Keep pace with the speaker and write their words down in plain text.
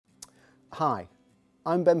Hi,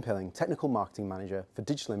 I'm Ben Pelling, Technical Marketing Manager for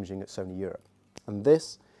Digital Imaging at Sony Europe, and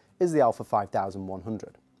this is the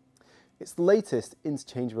α5100. It's the latest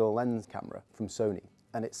interchangeable lens camera from Sony,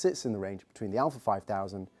 and it sits in the range between the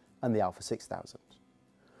α5000 and the α6000.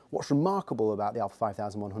 What's remarkable about the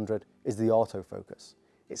α5100 is the autofocus.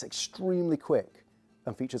 It's extremely quick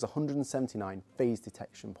and features 179 phase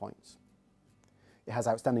detection points. It has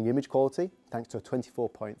outstanding image quality thanks to a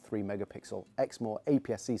 24.3 megapixel Exmor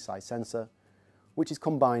APS-C size sensor, which is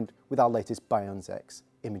combined with our latest BIONZ X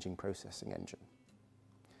imaging processing engine.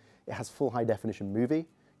 It has full high definition movie,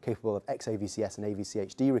 capable of XAVCS and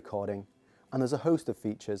AVCHD recording, and there's a host of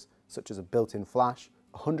features such as a built-in flash,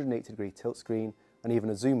 a 180-degree tilt screen, and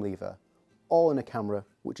even a zoom lever, all in a camera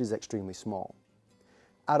which is extremely small.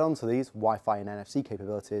 Add on to these Wi-Fi and NFC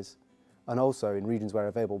capabilities, and also in regions where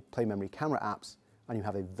available play memory camera apps, and you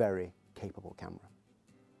have a very capable camera.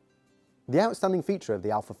 The outstanding feature of the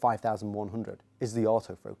α5100 is the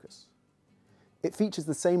autofocus. It features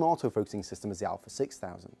the same autofocusing system as the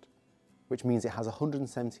α6000, which means it has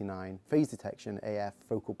 179 phase detection AF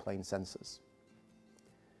focal plane sensors.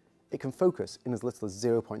 It can focus in as little as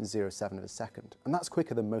 0.07 of a second, and that's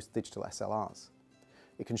quicker than most digital SLRs.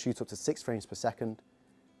 It can shoot up to 6 frames per second,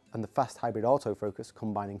 and the fast hybrid autofocus,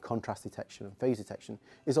 combining contrast detection and phase detection,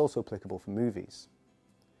 is also applicable for movies.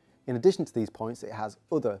 In addition to these points, it has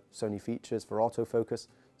other Sony features for autofocus,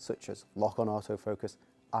 such as lock-on autofocus,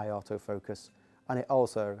 eye autofocus, and it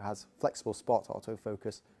also has flexible spot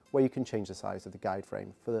autofocus, where you can change the size of the guide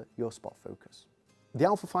frame for your spot focus. The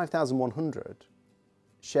α5100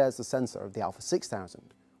 shares the sensor of the α6000,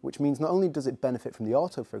 which means not only does it benefit from the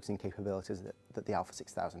autofocusing capabilities that the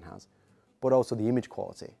α6000 has, but also the image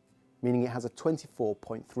quality, meaning it has a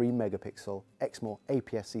 24.3 megapixel Exmor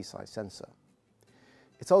APS-C size sensor.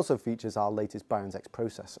 It also features our latest BIONZ X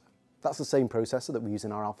processor. That's the same processor that we use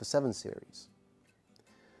in our α7 series.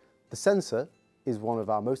 The sensor is one of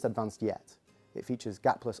our most advanced yet. It features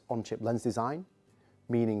gapless on-chip lens design,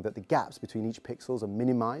 meaning that the gaps between each pixels are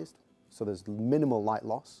minimized, so there's minimal light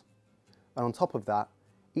loss. And on top of that,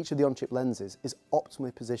 each of the on-chip lenses is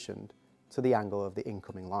optimally positioned to the angle of the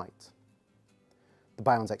incoming light. The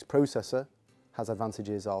BIONZ X processor has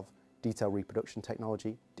advantages of detail reproduction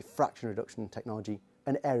technology, diffraction reduction technology,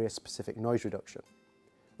 and area-specific noise reduction.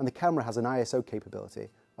 And the camera has an ISO capability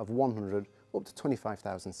of 100 up to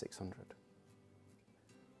 25,600.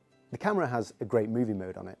 The camera has a great movie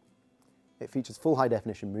mode on it. It features full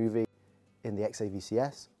high-definition movie in the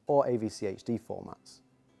XAVCS or AVCHD formats.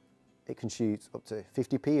 It can shoot up to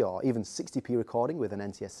 50p or even 60p recording with an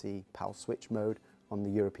NTSC PAL switch mode on the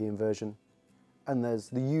European version. And there's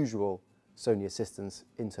the usual Sony assistance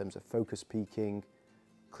in terms of focus peaking,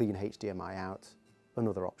 clean HDMI out, and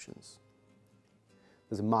other options.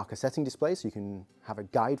 There's a marker setting display, so you can have a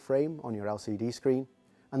guide frame on your LCD screen,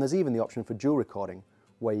 and there's even the option for dual recording,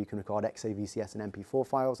 where you can record XAVCS and MP4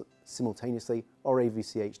 files simultaneously, or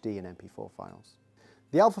AVCHD and MP4 files.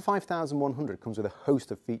 The α5100 comes with a host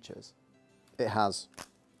of features. It has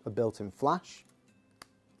a built-in flash,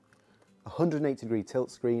 a 180-degree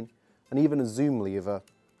tilt screen, and even a zoom lever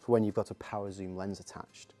for when you've got a power zoom lens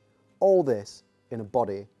attached. All this in a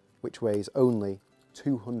body which weighs only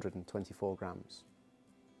 224 grams.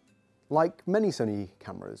 Like many Sony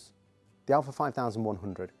cameras, the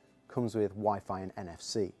α5100 comes with Wi-Fi and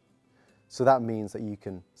NFC. So that means that you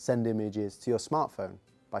can send images to your smartphone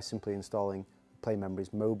by simply installing Play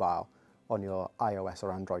Memories Mobile on your iOS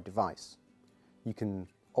or Android device. You can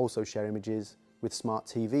also share images with smart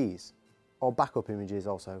TVs or backup images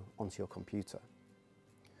also onto your computer.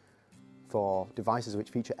 For devices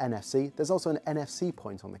which feature NFC, there's also an NFC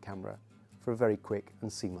point on the camera for a very quick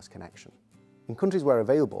and seamless connection. In countries where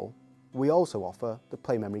available, we also offer the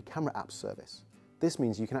Play Memory Camera Apps service. This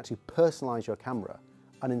means you can actually personalize your camera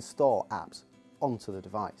and install apps onto the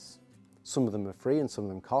device. Some of them are free and some of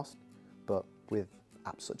them cost, but with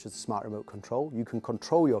apps such as Smart Remote Control, you can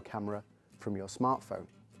control your camera from your smartphone.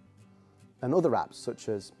 And other apps such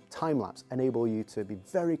as time-lapse enable you to be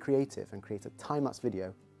very creative and create a time-lapse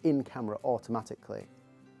video in camera automatically,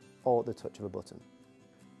 all at the touch of a button.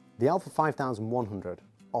 The α5100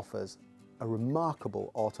 offers a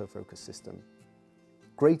remarkable autofocus system,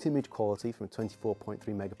 great image quality from a 24.3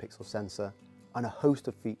 megapixel sensor, and a host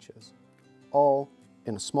of features, all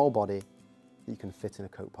in a small body that you can fit in a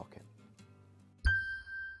coat pocket.